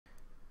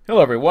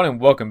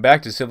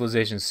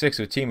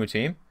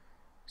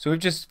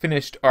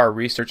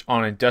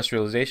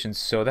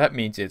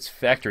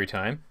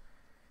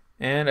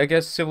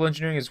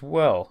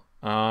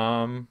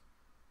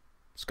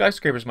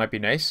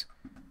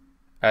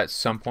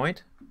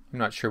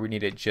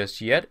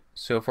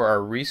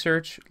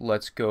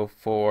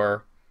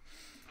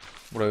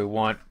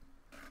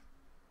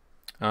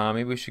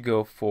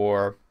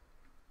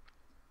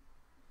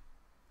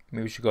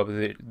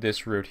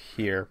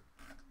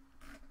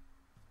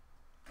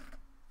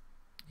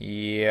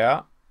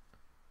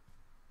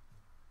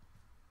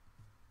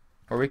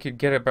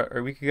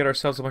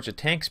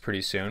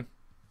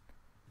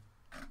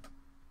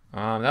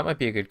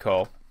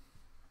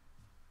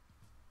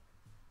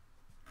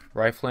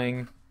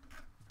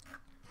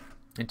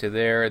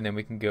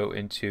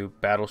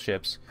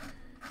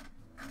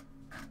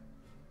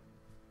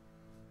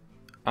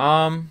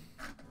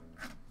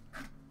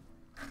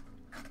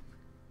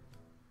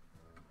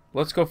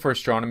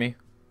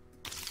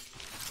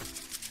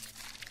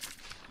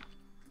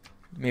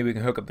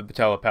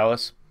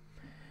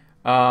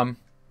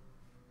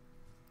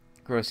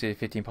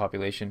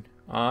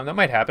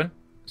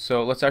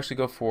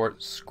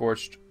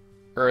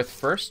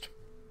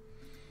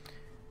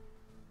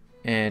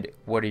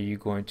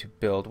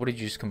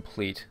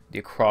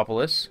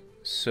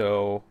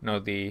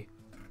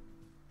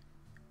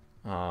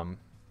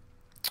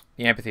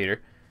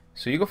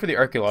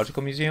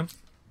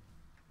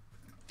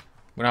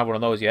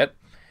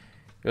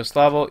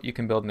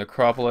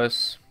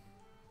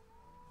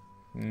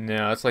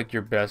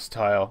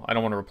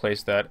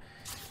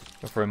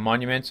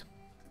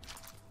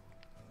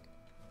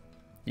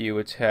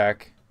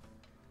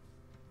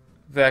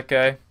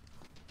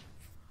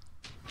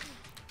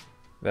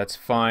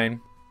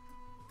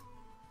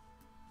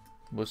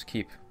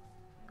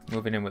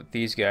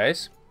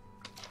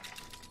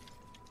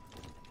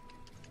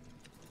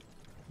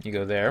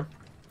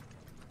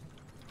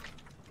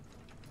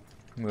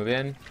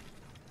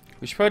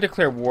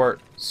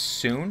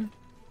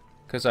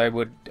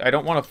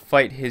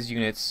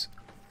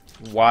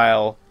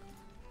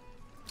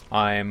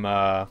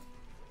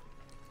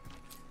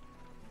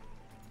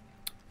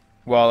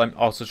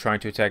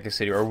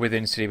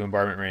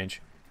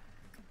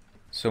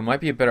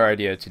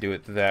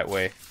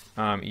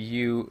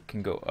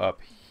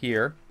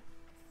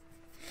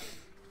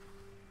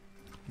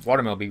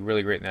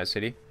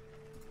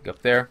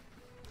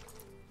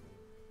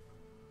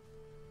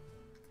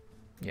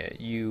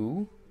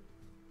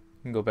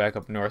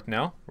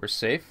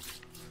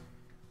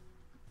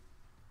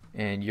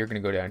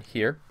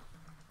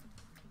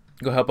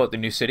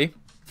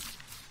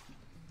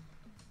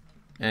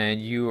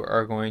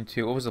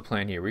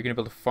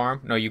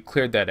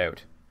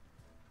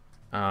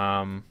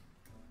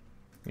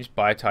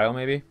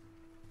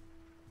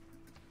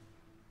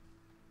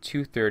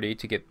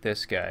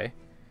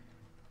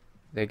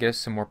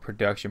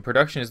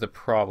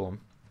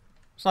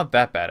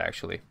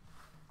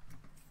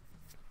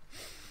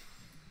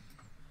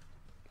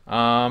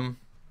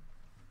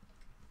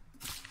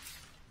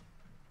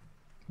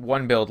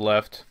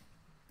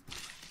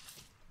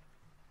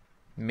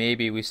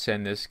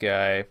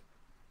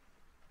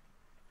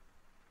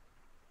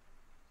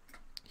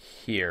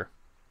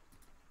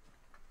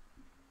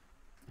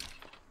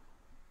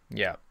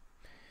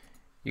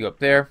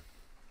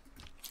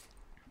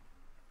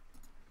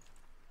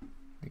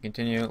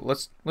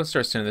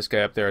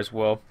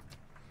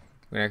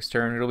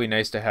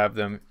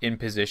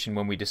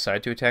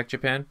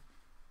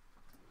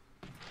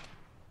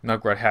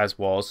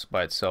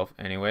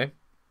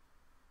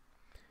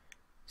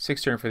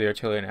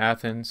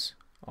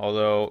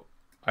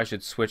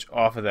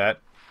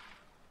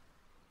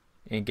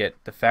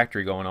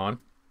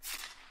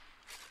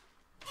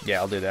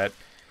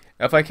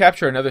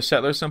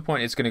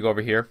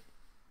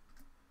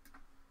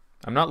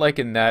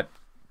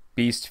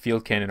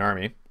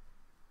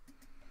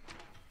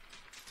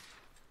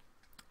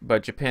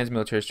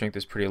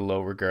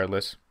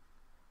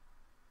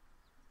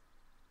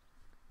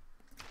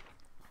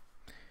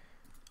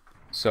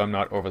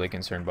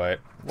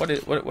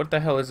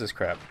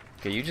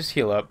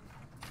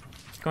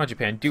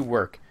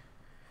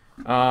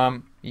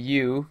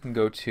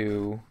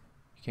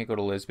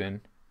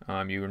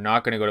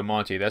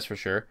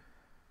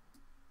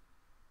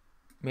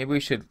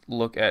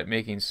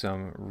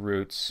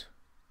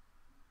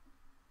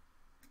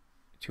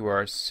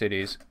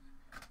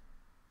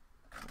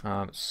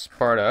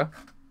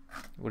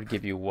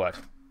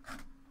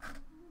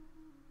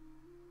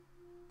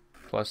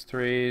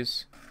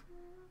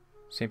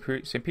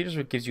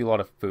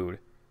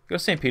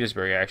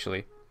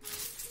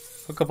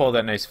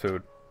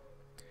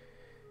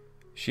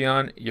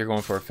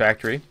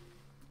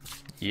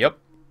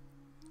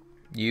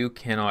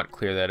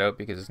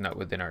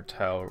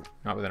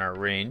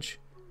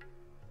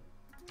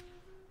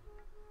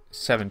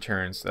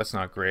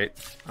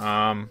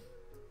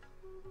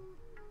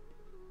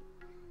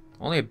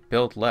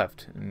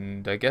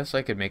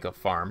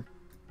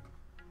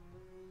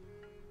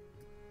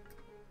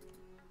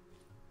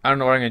I don't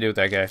know what I'm going to do with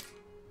that guy. I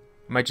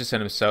might just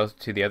send him south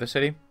to the other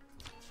city.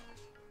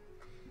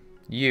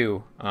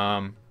 You,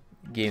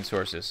 gain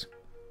sources.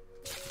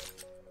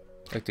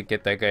 I'd like to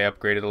get that guy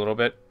upgraded a little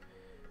bit.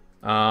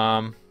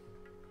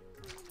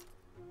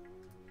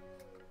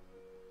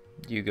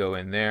 You go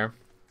in there.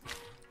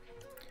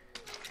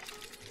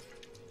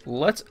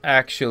 Let's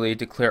actually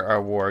declare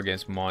our war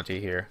against Monty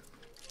here.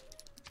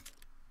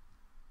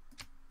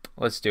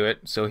 Let's do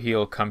it. So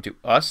he'll come to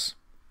us.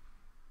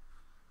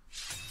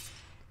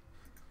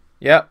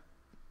 Yep.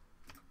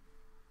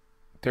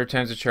 Third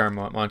time's a charm,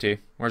 Monty.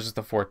 Where's this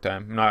the fourth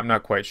time? I'm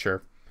not quite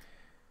sure.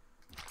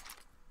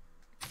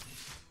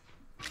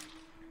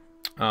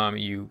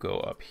 You go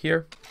up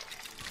here.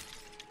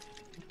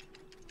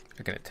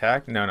 I can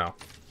attack? No.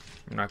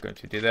 I'm not going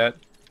to do that.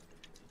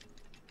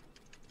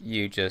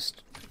 You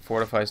just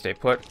fortify, stay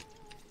put.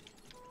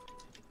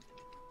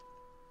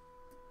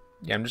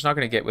 Yeah, I'm just not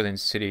going to get within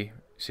city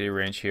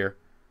range here.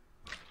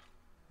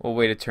 We'll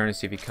wait a turn and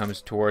see if he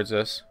comes towards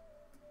us.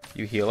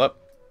 You heal up.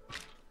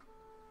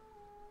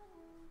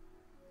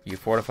 You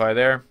fortify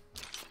there.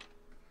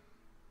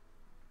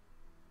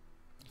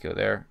 You go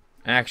there.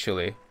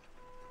 Actually,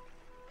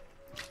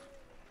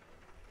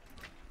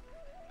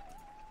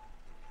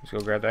 let's go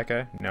grab that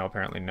guy. No,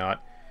 apparently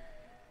not.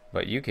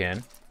 But you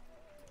can.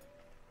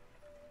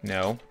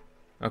 No.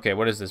 Okay,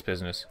 what is this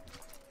business?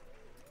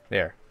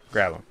 There.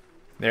 Grab him.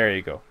 There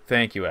you go.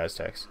 Thank you,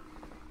 Aztecs.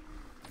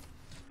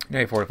 Now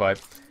you fortified.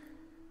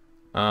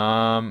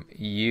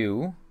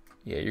 You...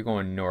 Yeah, you're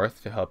going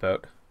north to help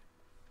out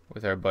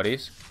with our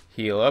buddies.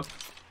 Heal up.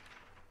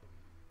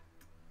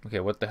 Okay,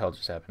 what the hell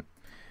just happened?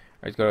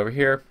 Alright, let's go over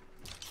here.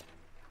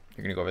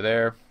 You're gonna go over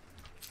there.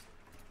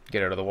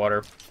 Get out of the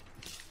water.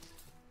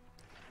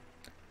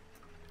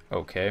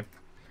 Okay.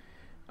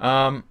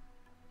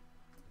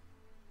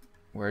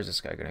 Where is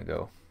this guy gonna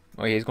go?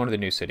 Oh yeah, he's going to the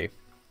new city.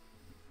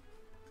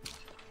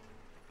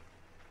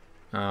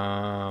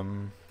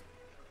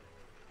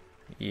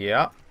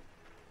 Yeah.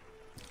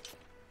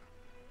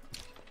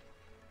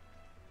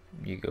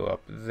 You go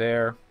up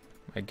there,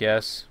 I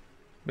guess.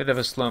 Bit of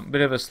a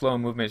slow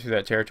movement through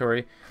that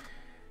territory.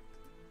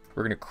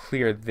 We're gonna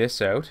clear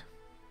this out.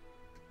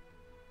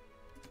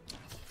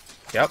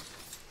 Yep.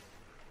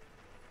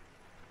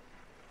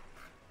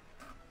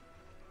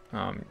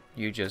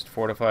 You just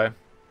fortify.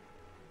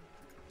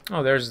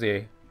 Oh, there's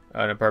the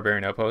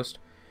barbarian outpost.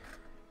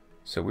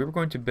 So we were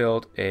going to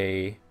build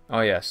a...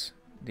 Oh yes,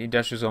 the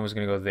industrial zone was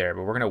going to go there,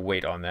 but we're going to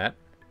wait on that.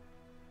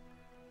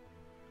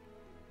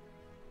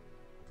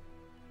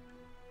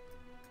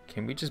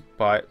 Can we just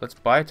buy... Let's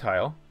buy a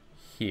tile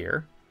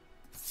here.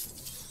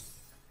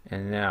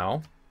 And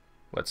now,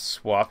 let's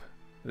swap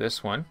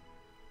this one.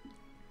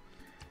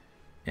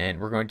 And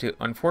we're going to,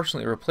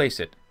 unfortunately, replace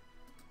it.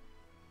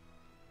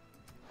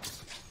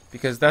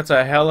 Because that's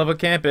a hell of a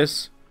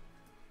campus.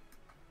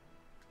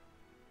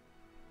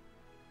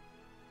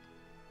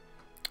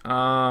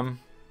 I'm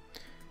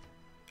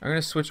going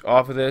to switch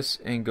off of this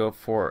and go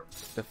for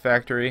the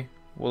factory.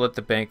 We'll let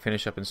the bank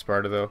finish up in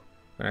Sparta, though,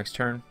 the next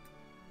turn.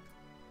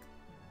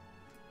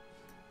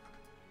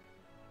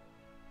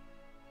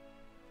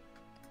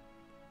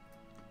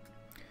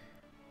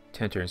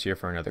 Turns here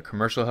for another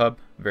commercial hub.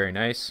 Very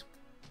nice.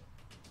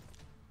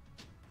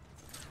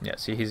 Yeah,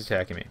 see, he's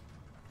attacking me.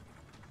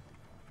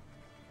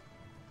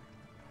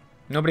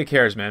 Nobody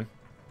cares, man.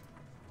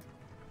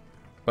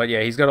 But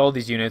yeah, he's got all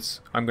these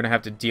units. I'm going to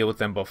have to deal with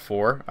them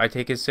before I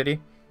take his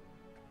city.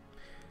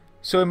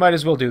 So we might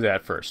as well do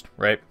that first,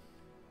 right?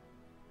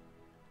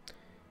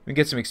 We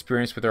get some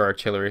experience with our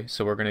artillery,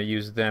 so we're going to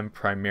use them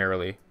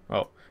primarily.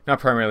 Well, not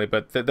primarily,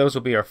 but those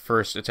will be our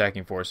first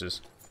attacking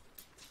forces.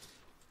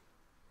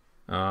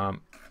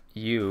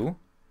 You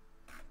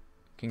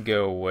can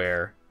go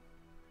where?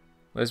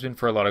 Lisbon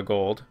for a lot of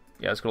gold.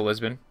 Yeah, let's go to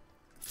Lisbon.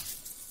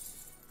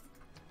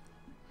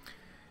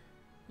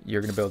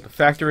 You're going to build the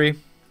factory.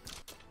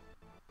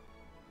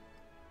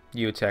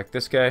 You attack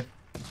this guy.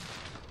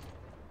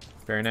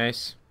 Very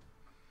nice.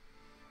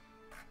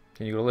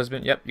 Can you go to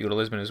Lisbon? Yep, you go to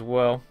Lisbon as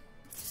well.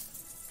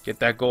 Get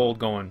that gold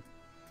going.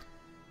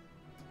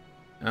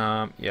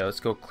 Yeah, let's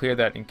go clear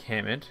that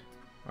encampment.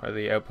 Or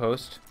the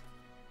outpost.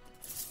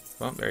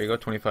 Well, there you go,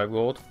 25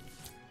 gold.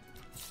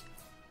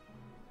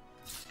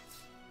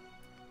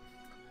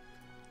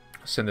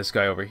 Send this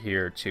guy over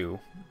here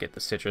to get the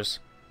citrus.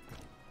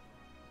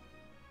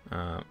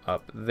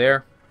 Up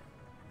there.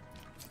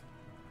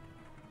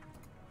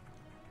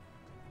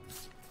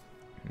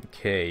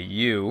 Okay,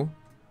 you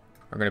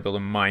are going to build a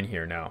mine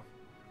here now.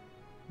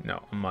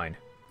 No, a mine.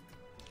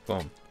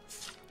 Boom.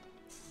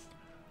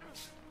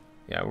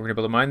 Yeah, we're going to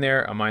build a mine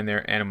there, and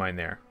a mine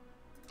there.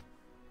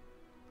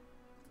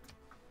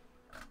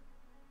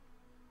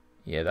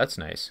 Yeah, that's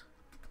nice.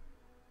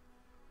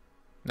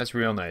 That's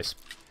real nice.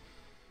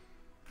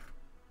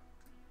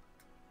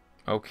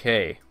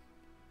 Okay.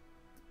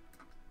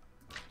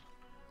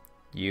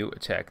 You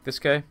attack this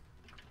guy.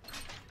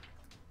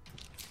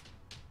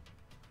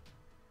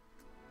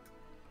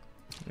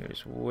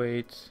 Just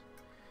wait.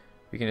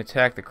 We can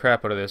attack the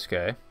crap out of this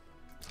guy.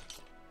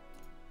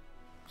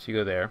 So you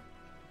go there.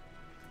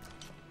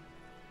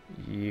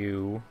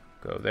 You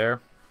go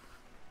there.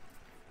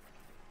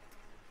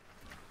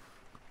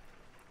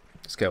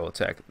 This guy will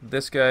attack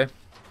this guy.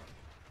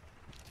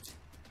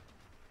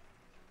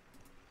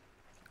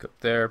 Go up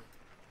there.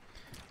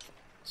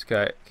 This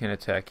guy can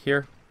attack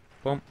here.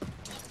 Boom.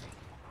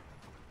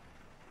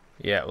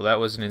 Yeah, well that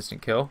was an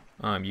instant kill.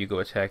 You go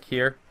attack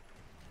here.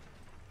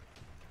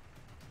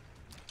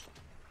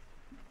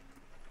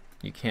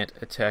 You can't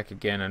attack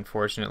again,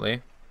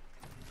 unfortunately.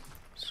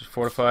 Let's just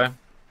fortify.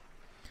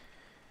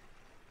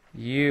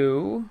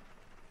 You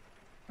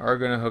are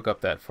going to hook up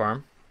that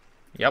farm.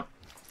 Yep.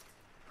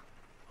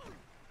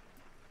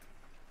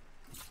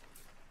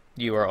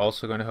 You are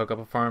also going to hook up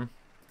a farm.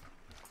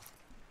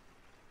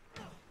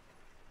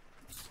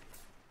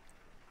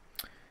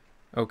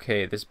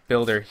 Okay, this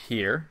builder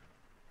here.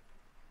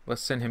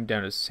 Let's send him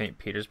down to St.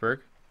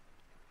 Petersburg.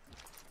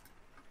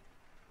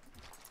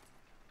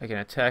 I can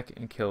attack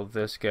and kill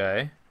this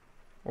guy,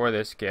 or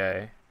this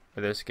guy,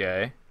 or this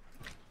guy.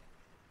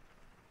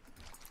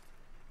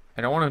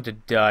 I don't want him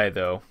to die,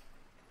 though.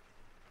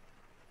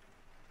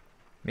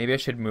 Maybe I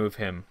should move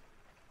him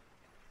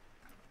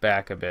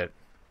back a bit.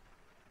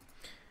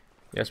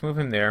 Yes, move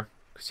him there,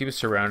 because he was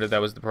surrounded. That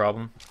was the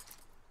problem.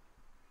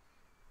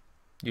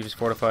 You just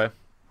fortify.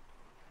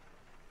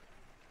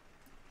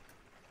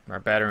 Our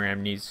battering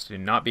ram needs to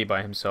not be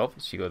by himself,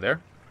 so you go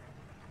there.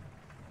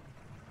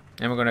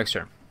 And we'll go next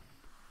turn.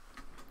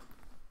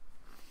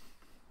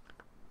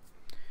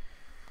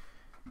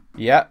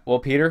 Yeah, well,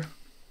 Peter,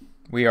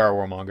 we are a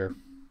warmonger.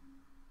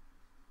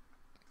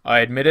 I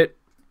admit it,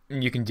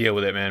 and you can deal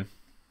with it, man.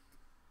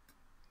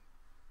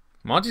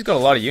 Monty's got a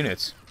lot of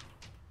units.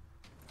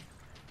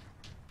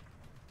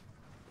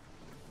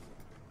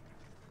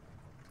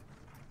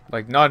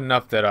 Like, not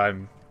enough that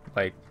I'm,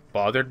 like,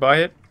 bothered by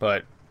it,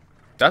 but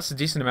that's a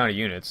decent amount of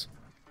units.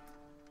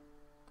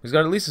 He's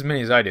got at least as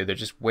many as I do. They're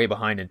just way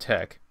behind in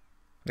tech.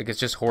 Like, it's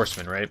just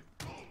horsemen, right?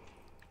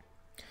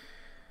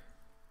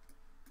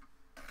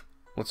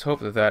 Let's hope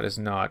that that is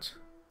not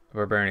a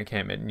barbarian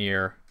encampment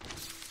near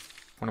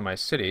one of my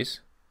cities.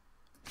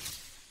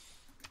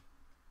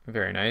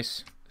 Very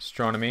nice.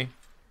 Astronomy.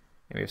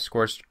 And we have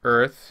Scorched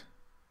Earth.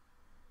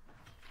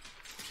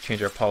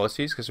 Change our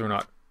policies because we're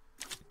not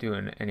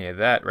doing any of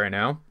that right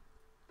now.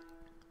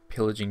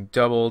 Pillaging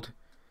doubled.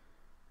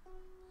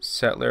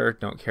 Settler,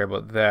 don't care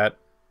about that.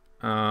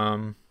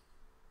 Commercial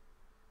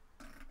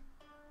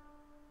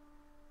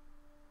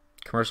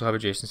hub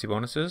adjacency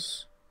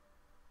bonuses.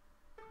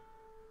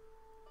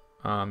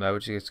 That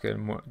would just get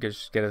more,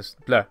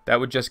 that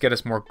would just get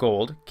us more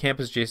gold.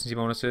 Campus adjacency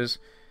bonuses.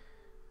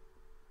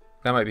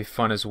 That might be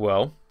fun as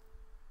well.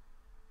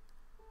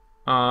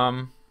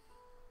 Yeah,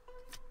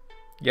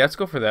 let's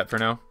go for that for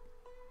now.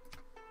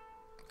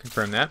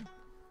 Confirm that.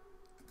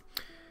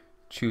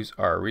 Choose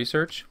our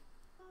research.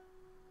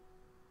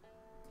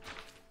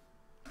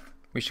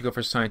 We should go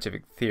for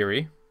scientific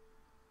theory.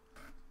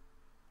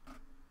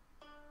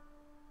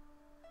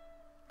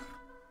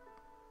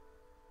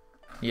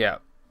 Yeah.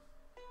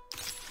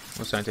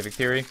 Well, scientific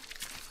theory.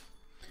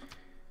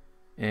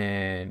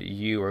 And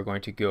you are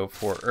going to go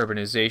for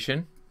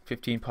urbanization.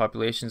 15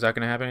 population is not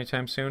going to happen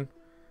anytime soon.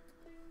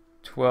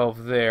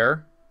 12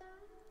 there.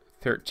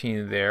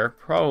 13 there.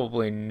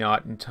 Probably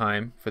not in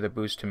time for the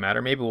boost to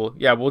matter. Maybe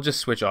we'll just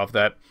switch off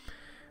that.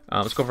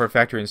 Let's go for a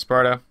factory in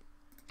Sparta.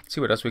 Let's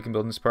see what else we can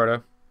build in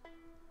Sparta.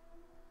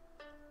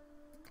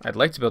 I'd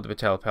like to build the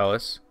Vital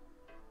Palace.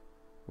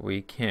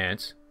 We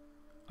can't.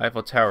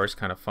 Eiffel Tower is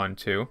kind of fun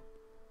too.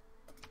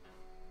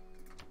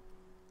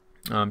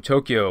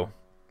 Tokyo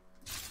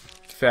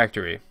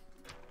factory.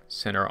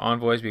 Send our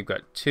envoys. We've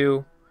got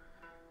 2.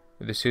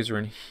 With the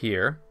suzerain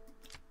here.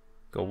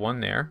 Go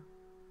 1 there.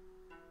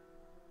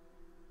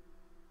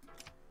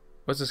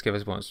 What's this give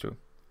us bonus to?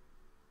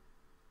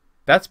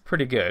 That's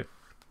pretty good.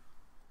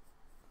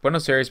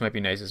 Buenos Aires might be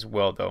nice as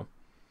well, though.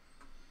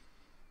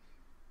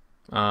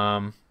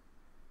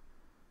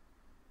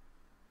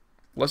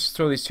 Let's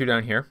throw these 2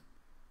 down here.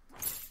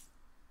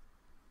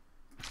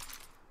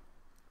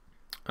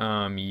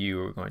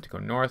 You are going to go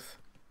north.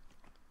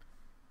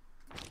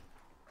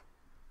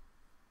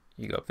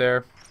 You go up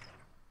there.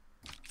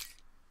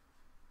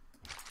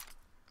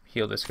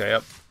 Heal this guy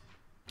up.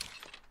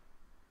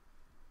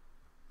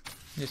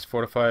 Just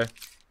fortify.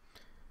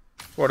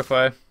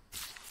 Fortify.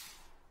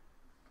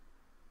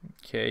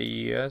 Okay,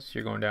 yes,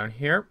 you're going down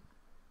here.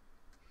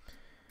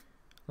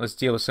 Let's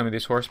deal with some of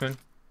these horsemen.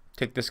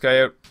 Take this guy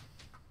out.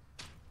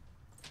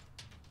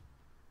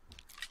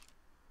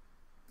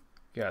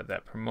 Got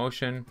that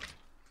promotion.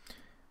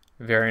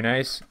 Very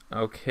nice.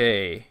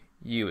 Okay,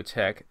 you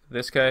attack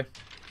this guy.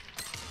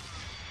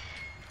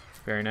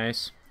 Very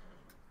nice.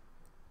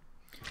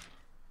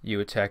 You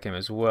attack him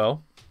as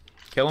well.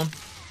 Kill him.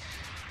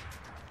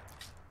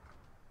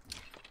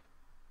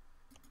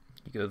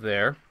 You go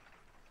there.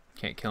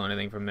 Can't kill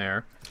anything from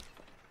there.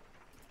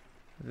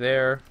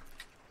 There.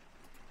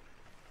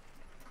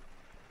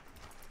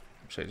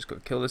 Should I just go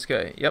kill this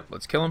guy? Yep,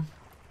 let's kill him.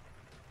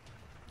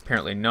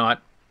 Apparently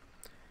not.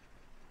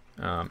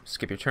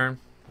 Skip your turn.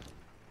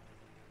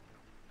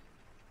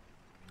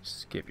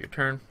 Skip your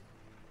turn.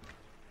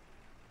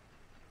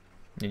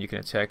 And you can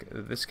attack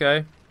this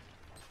guy.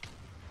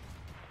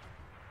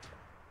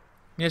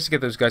 He has to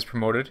get those guys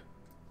promoted.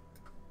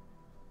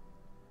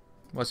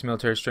 What's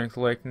military strength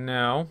like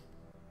now?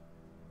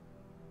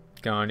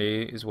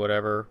 Gandhi is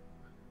whatever.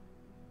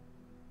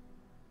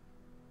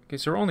 Okay,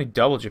 so we're only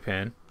double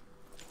Japan.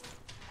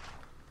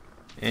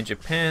 And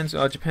Japan's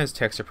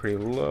techs are pretty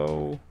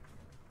low.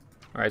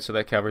 Alright, so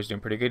that cavalry's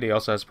doing pretty good. He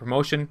also has a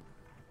promotion.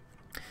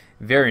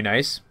 Very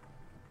nice.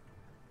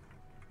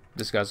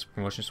 This guy's a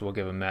promotion, so we'll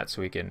give him that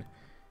so he can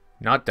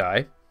not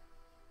die.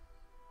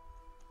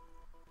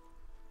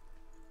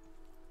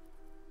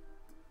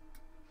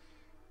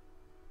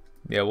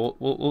 Yeah,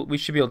 we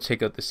should be able to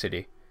take out the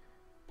city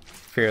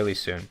fairly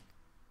soon.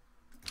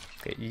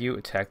 Okay, you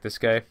attack this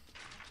guy.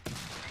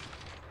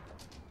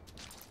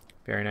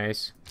 Very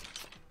nice.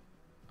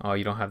 Oh,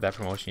 you don't have that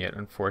promotion yet,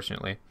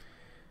 unfortunately.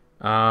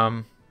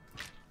 You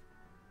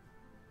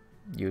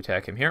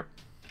attack him here.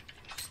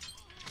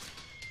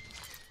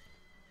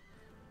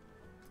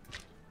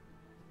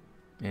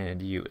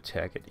 And you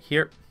attack it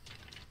here.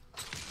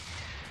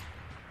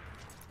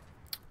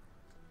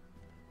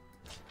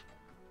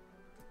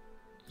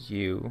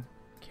 You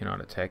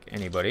cannot attack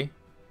anybody.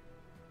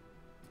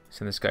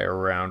 Send this guy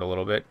around a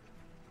little bit.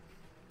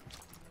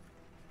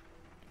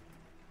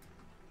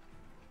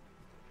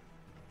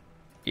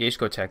 You just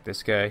go attack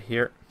this guy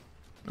here.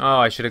 Oh,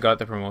 I should have got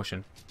the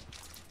promotion.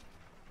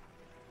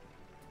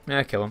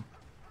 Kill him.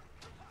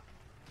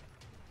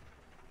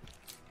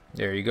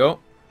 There you go.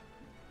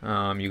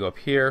 You go up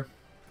here.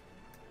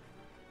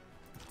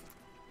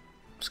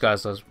 This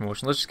guy's loves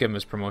promotion. Let's just give him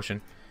his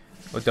promotion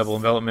with double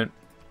envelopment.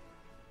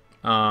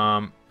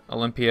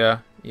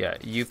 Olympia. Yeah,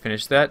 you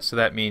finished that, so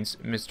that means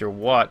Mr.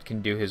 Watt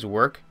can do his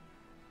work.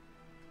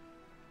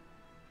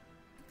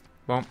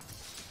 Boom.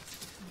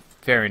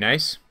 Very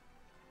nice.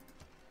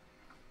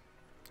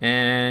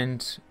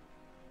 And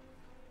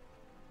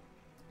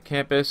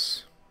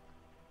campus.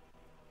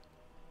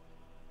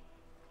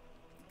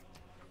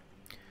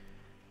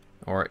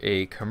 Or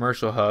a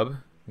commercial hub.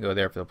 Go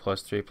there for the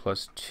 +3,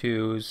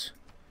 +2s.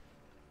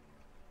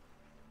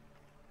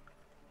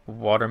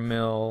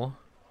 Watermill.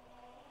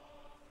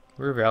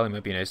 River Valley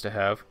might be nice to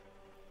have.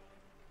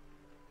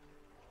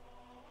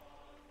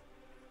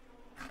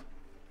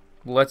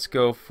 Let's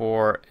go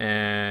for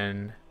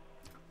a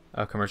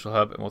commercial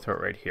hub, and we'll throw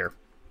it right here.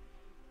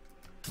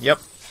 Yep.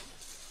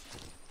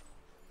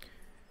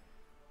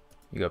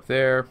 You go up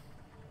there.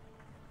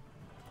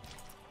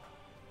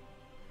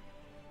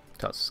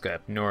 Toss this guy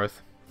up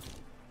north.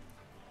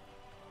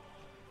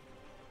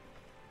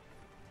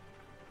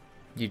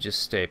 You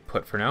just stay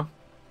put for now.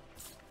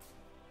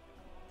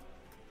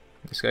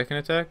 This guy can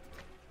attack?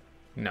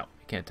 No,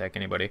 he can't attack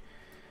anybody.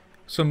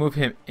 So move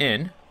him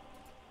in.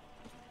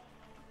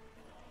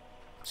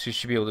 So you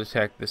should be able to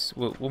attack this.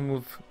 We'll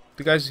move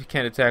the guys who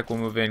can't attack. We'll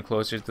move in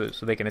closer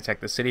so they can attack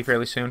the city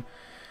fairly soon.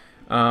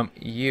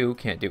 You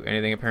can't do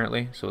anything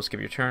apparently, so let's give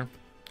your turn.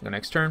 Go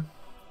next turn.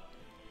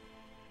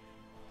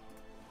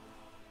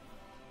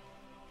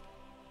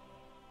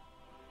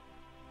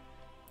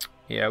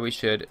 Yeah, we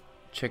should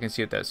check and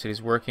see if that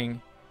city's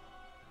working.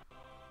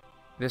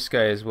 This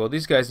guy as well.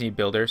 These guys need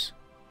builders.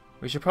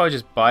 We should probably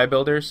just buy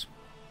builders.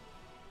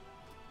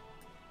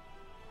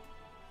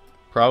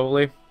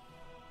 Probably.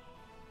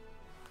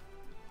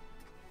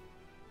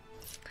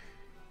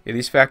 Yeah,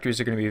 these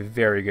factories are going to be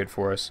very good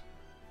for us.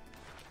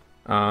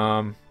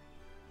 So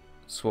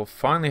we'll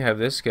finally have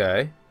this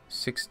guy.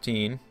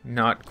 16.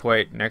 Not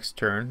quite next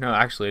turn. No,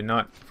 actually,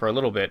 not for a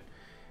little bit.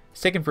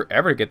 It's taken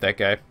forever to get that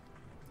guy.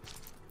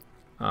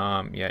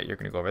 Yeah, you're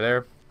going to go over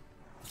there.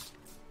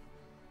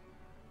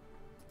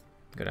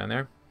 Go down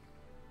there.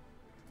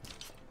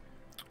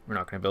 We're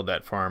not going to build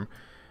that farm.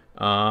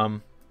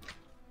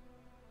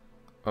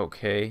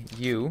 Okay,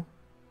 you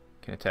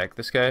can attack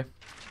this guy.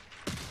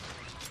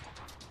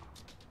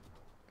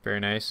 Very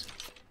nice.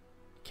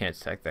 Can't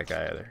attack that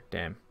guy either.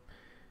 Damn.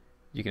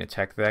 You can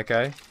attack that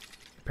guy.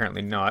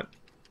 Apparently not.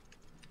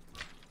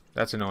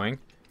 That's annoying.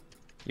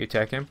 You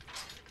attack him.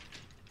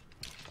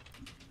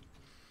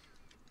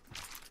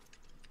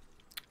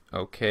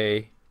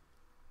 Okay.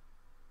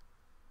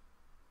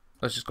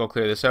 Let's just go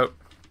clear this out.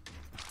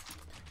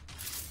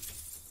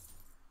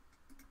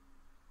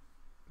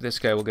 This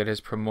guy will get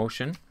his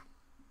promotion.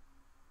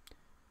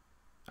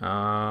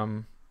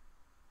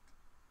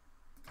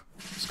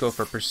 Let's go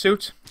for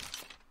pursuit.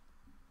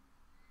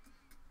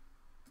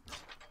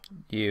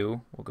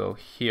 You will go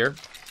here.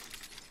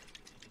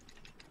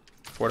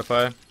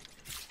 Fortify.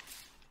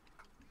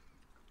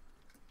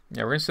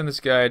 Yeah, we're gonna send this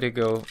guy to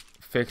go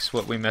fix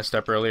what we messed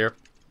up earlier.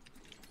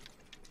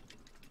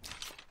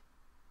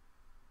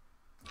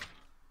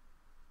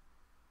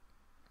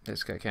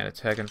 This guy can't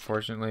attack,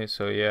 unfortunately,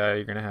 so yeah,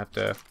 you're gonna have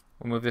to...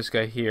 We'll move this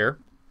guy here.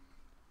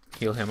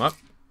 Heal him up.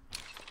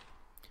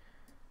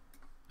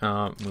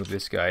 Move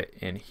this guy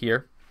in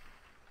here.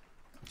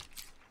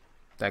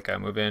 That guy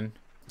move in.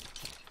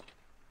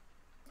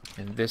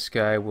 And this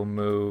guy will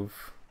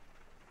move...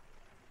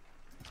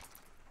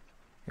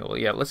 Well,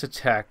 yeah, let's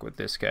attack with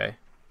this guy.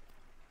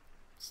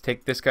 Let's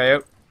take this guy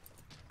out.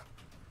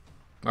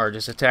 Or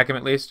just attack him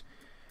at least.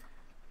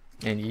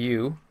 And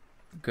you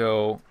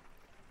go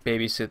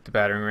babysit the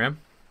battering ram.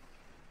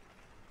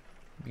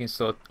 You can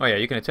still... Oh yeah,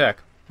 you can attack.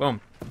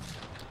 Boom.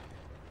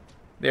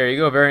 There you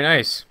go, very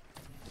nice.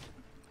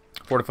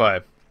 Fortify.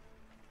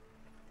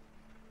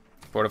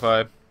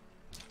 Fortify.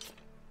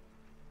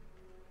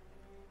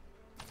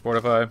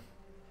 Fortify.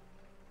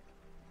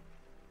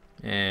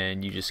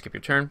 And you just skip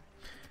your turn.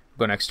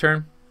 Go next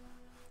turn.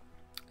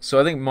 So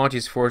I think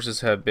Monty's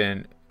forces have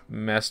been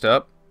messed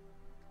up.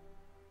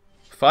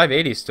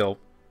 580 still.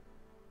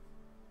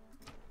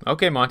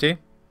 Okay, Monty.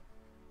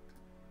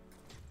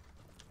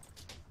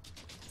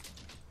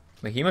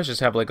 Like, he must just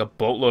have like a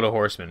boatload of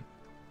horsemen.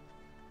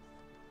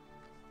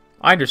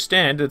 I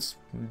understand, it's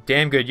a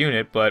damn good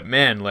unit, but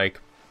man, like...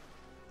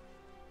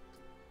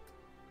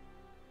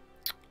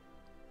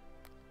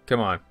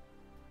 Come on.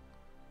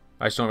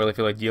 I just don't really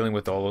feel like dealing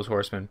with all those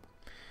horsemen.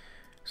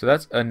 So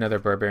that's another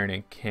barbarian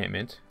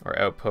encampment, or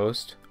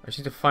outpost. I just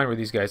need to find where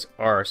these guys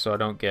are so I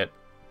don't get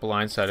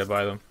blindsided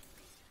by them.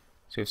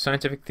 So we have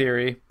scientific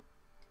theory.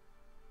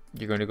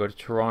 You're going to go to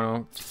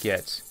Toronto to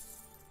get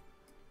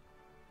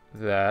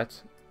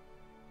that.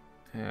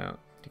 To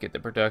get the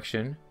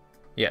production.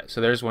 Yeah,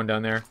 so there's one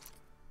down there.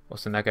 We'll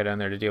send that guy down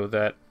there to deal with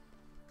that.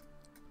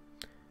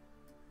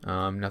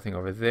 Nothing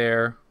over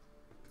there.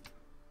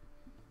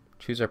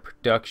 Choose our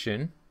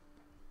production.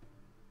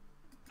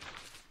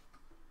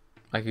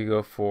 I could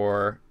go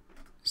for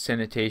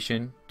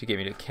sanitation to get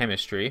me to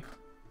chemistry.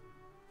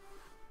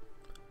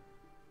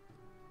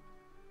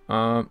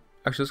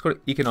 Actually, let's go to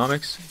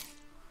economics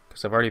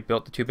because I've already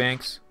built the 2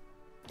 banks.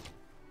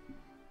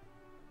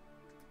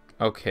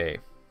 Okay.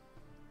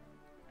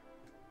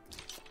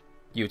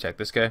 You attack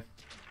this guy.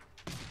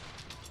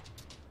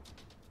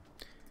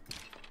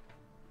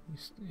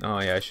 Oh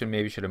yeah,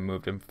 maybe should have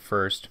moved him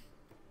first.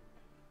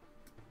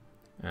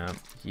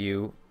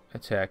 You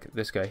attack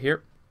this guy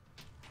here.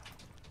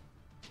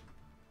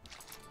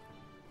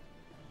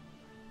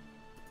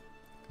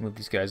 Move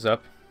these guys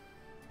up.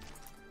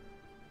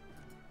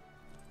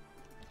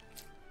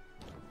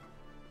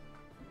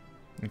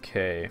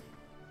 Okay.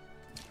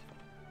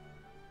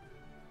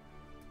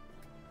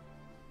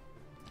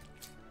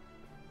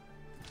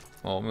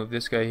 I'll move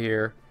this guy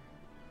here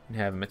and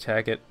have him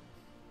attack it.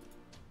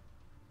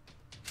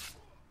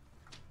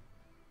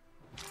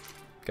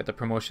 Got the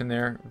promotion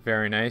there.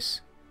 Very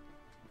nice.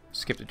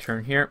 Skip the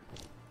turn here.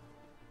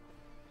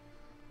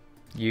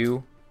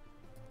 You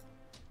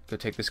go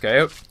take this guy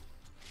out.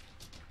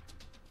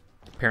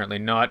 Apparently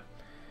not.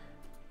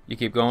 You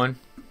keep going.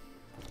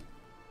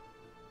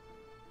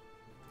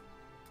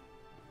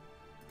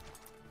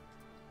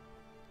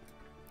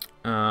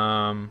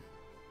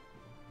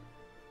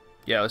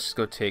 Yeah, let's just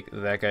go take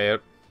that guy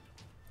out.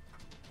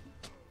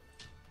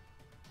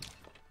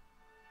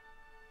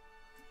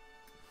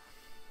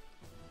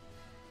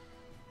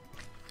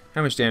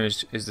 How much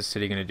damage is the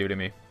city going to do to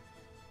me?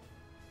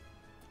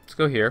 Let's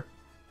go here.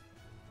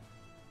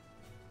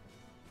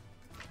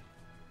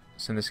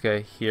 Send this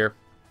guy here.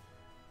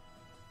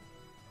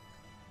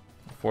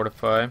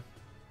 Fortify.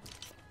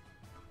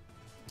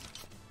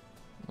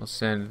 We'll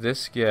send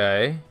this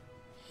guy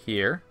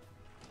here.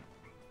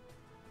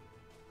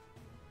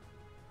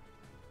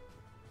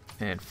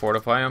 And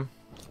fortify him.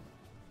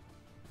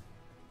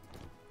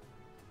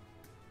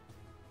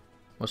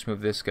 Let's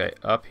move this guy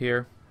up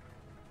here.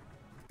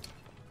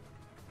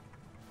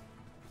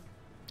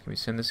 Can we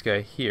send this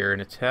guy here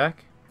and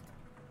attack?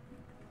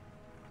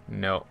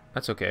 No,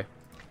 that's okay.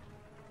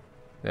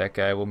 That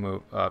guy will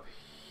move up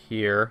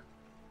here.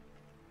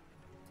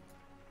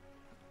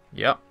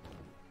 Yep.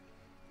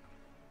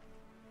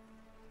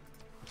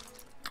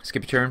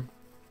 Skip your turn.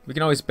 We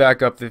can always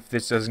back up if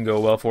this doesn't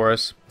go well for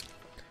us.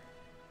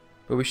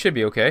 But we should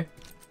be okay.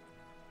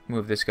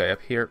 Move this guy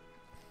up here.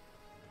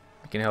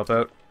 We can help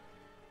out.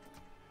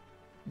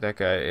 That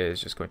guy is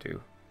just going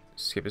to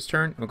skip his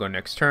turn. We'll go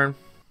next turn.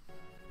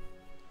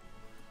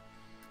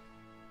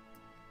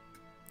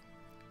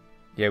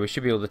 Yeah, we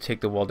should be able to take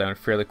the wall down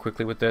fairly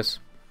quickly with this.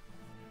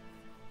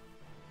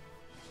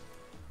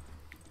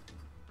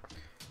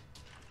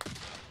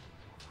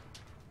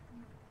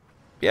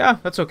 Yeah,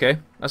 that's okay.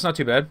 That's not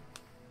too bad.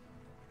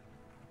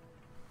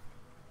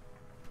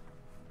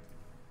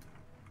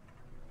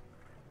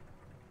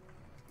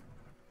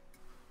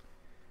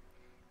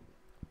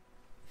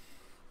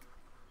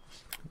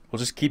 We'll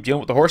just keep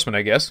dealing with the horsemen,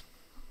 I guess.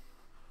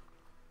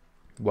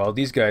 While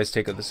these guys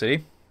take out the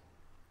city.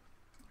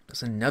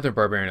 There's another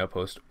barbarian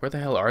outpost. Where the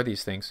hell are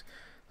these things?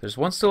 There's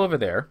one still over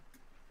there.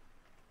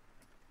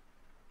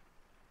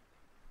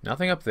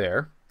 Nothing up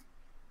there.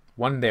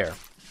 One there.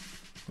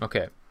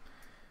 Okay.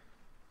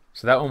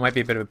 So that one might be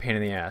a bit of a pain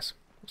in the ass.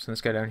 Send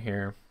this guy down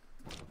here.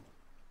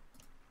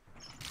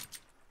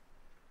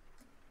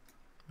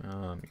 You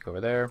go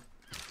over there.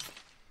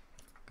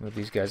 Move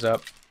these guys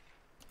up.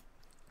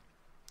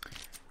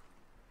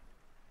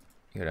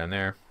 You go down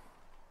there.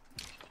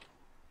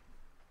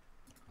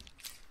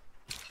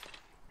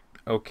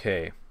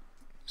 Okay.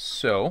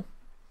 So,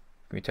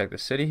 can we attack the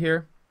city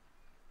here?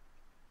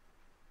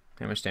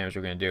 How much damage are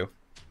we going to do?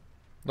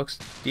 Looks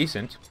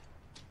decent.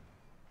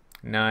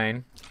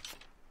 9.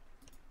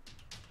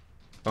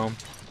 Boom.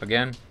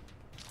 Again.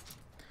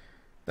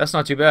 That's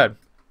not too bad.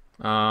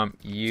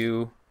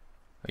 You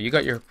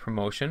got your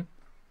promotion.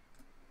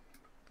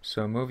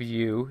 So move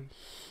you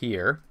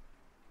here.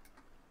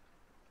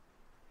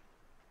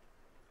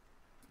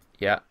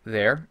 Yeah,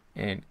 there.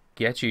 And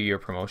get you your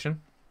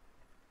promotion.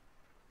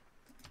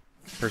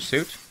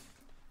 Pursuit.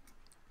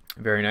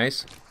 Very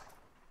nice.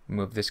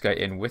 Move this guy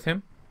in with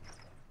him.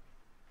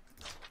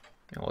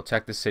 And we'll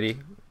attack the city.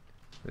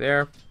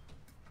 There.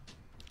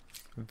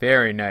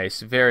 Very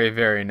nice. Very,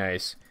 very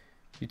nice.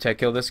 You tech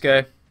kill this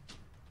guy.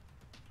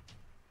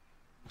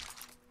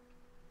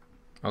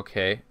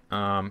 Okay.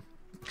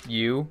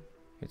 You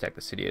attack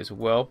the city as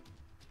well.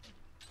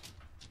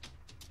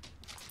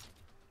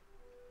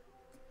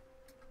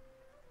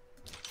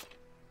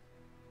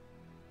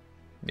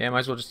 Yeah, might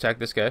as well just attack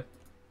this guy.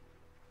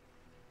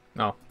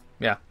 Oh,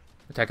 yeah.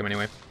 Attack him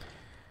anyway.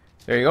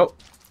 There you go.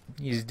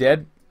 He's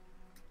dead.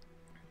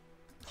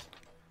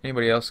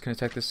 Anybody else can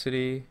attack the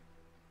city?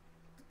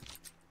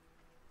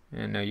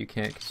 And no, you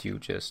can't because you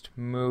just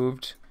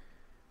moved.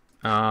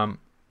 You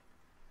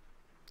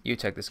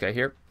attack this guy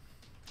here.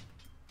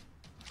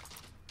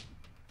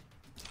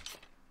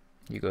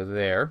 You go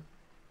there.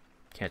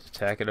 Can't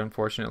attack it,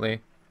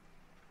 unfortunately.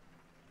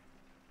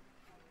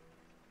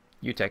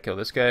 You attack kill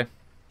this guy.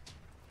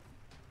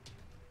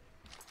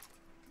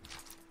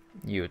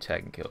 You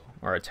attack and kill.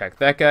 Or attack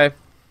that guy.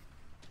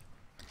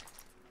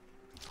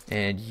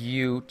 And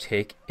you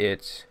take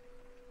it.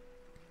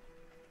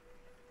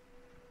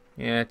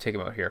 Yeah, take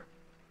him out here.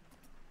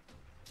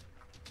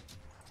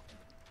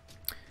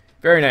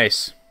 Very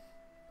nice.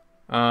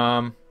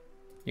 You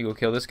go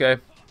kill this guy.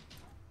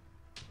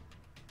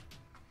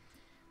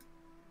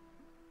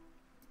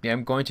 Yeah,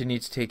 I'm going to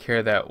need to take care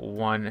of that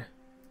one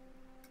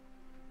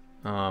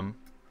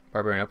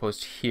barbarian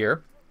outpost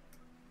here.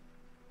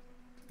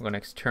 We'll go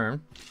next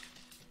turn.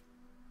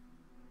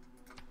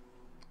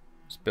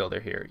 Let's build her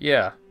here.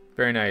 Yeah,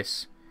 very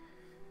nice.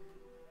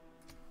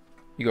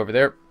 You go over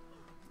there.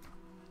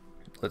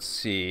 Let's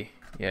see.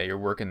 Yeah, you're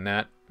working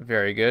that.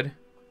 Very good.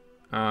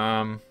 What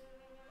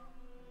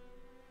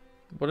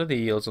are the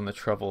yields on the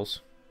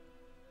truffles?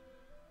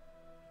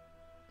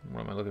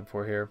 What am I looking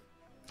for here?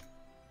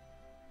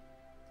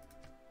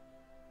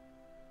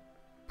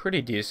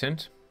 Pretty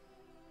decent.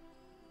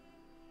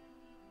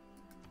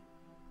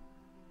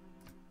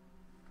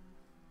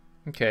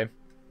 Okay.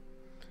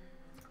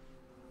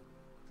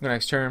 Go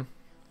next turn.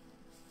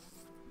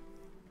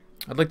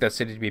 I'd like that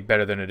city to be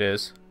better than it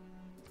is.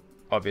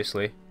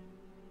 Obviously.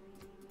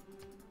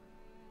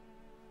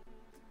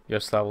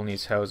 Yaroslav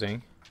needs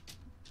housing.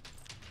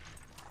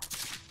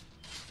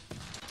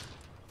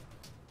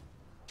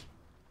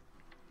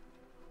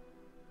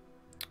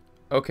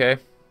 Okay.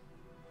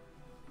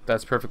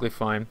 That's perfectly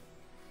fine.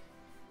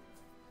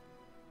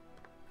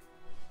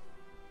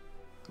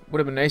 Would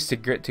have been nice to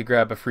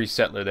grab a free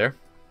settler there.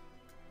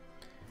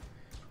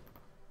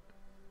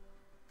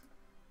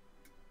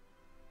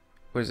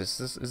 What is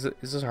this? Is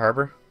this a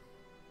harbor?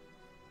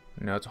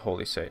 No, it's a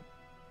holy site.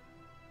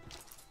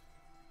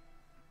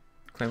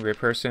 Claim great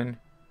person.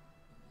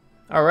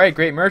 Alright,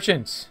 great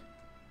merchants.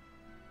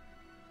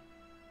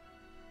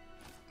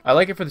 I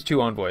like it for the 2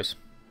 envoys.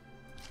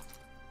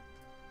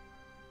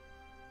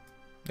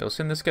 They'll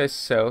send this guy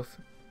south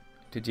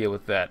to deal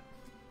with that.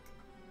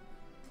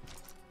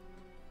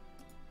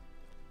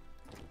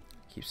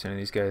 Keep sending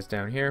these guys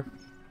down here.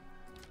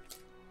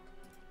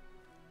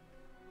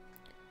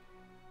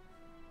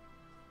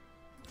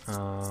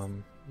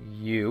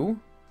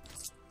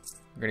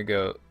 We're gonna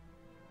go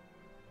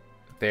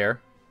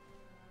there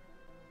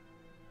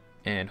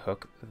and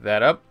hook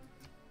that up.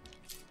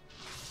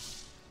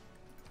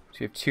 So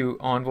we have 2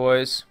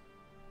 envoys.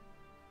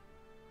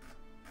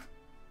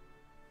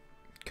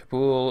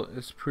 Kabul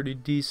is pretty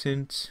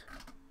decent.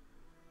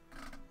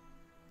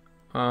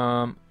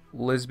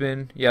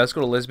 Lisbon. Yeah, let's go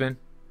to Lisbon.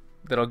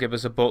 That'll give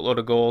us a boatload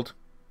of gold.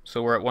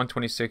 So we're at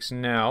 126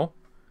 now.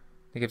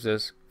 That gives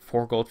us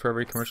 4 gold for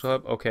every commercial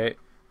hub. Okay.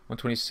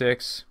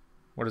 126.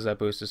 What does that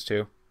boost us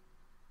to?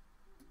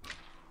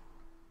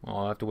 Well,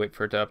 I'll have to wait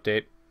for it to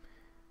update.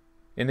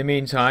 In the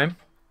meantime,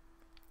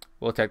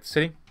 we'll attack the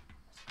city.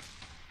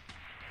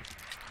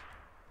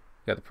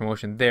 Got the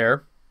promotion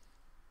there.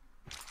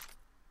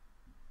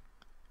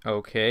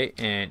 Okay,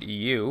 and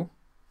you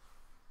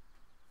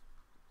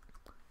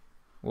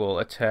will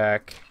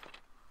attack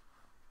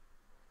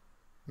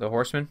the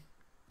horsemen.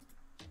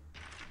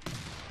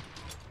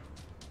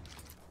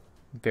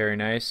 Very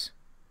nice.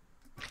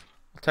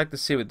 Attack the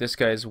city with this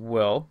guy as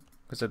well,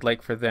 because I'd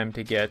like for them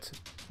to get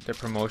their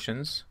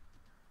promotions.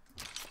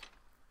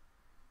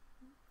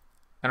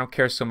 I don't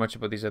care so much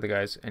about these other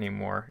guys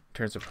anymore in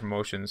terms of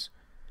promotions.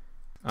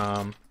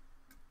 You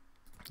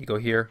go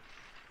here,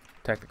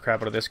 attack the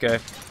crap out of this guy,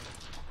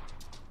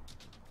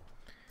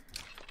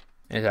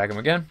 and attack him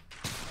again.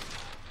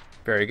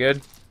 Very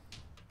good.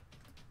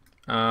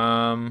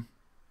 I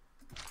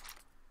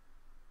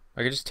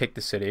could just take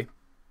the city.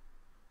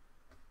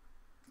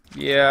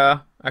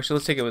 Yeah, actually,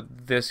 let's take it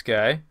with this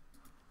guy.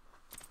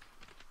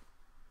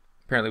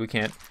 apparently we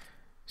can't.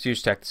 So you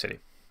just attack the city.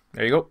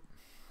 There you go.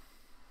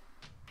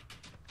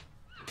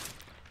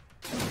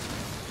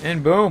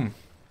 And boom.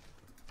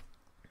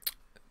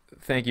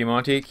 Thank you,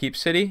 Monty. Keep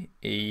city.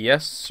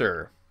 Yes,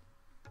 sir.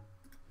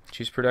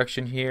 Choose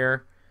production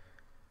here.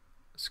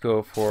 Let's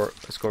go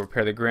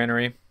repair the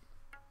granary.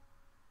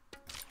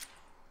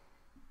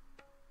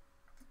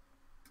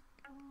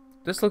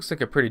 This looks like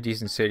a pretty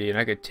decent city, and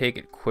I could take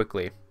it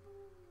quickly.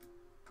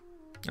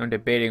 I'm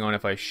debating on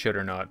if I should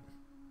or not.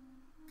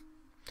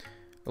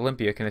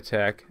 Olympia can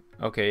attack.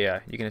 Okay,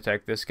 yeah, you can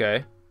attack this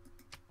guy.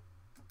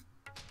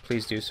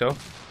 Please do so.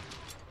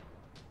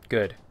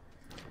 Good.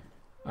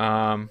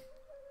 Let's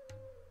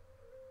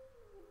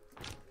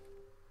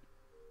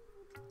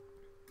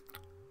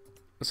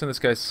send this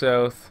guy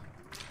south.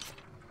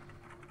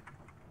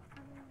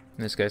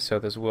 And this guy's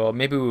south as well.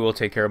 Maybe we will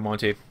take care of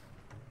Monty.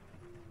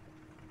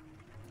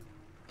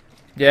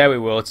 Yeah, we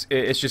will.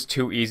 It's just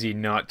too easy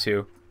not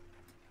to.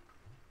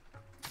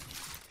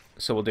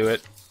 So we'll do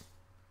it.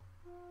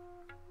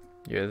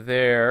 You're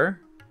there.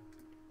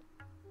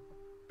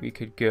 We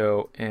could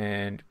go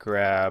and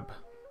grab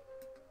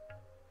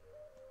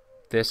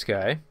this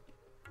guy.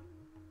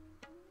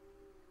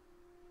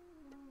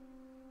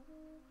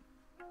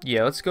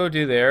 Yeah, let's go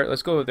do there.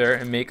 Let's go there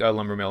and make a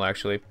lumber mill,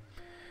 actually.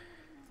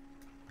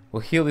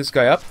 We'll heal this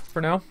guy up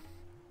for now.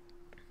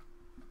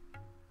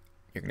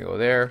 You're going to go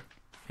there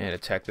and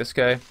attack this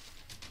guy.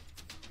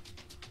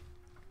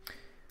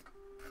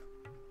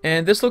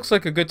 And this looks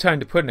like a good time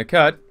to put in a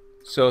cut.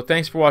 So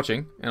thanks for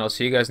watching, and I'll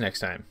see you guys next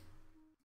time.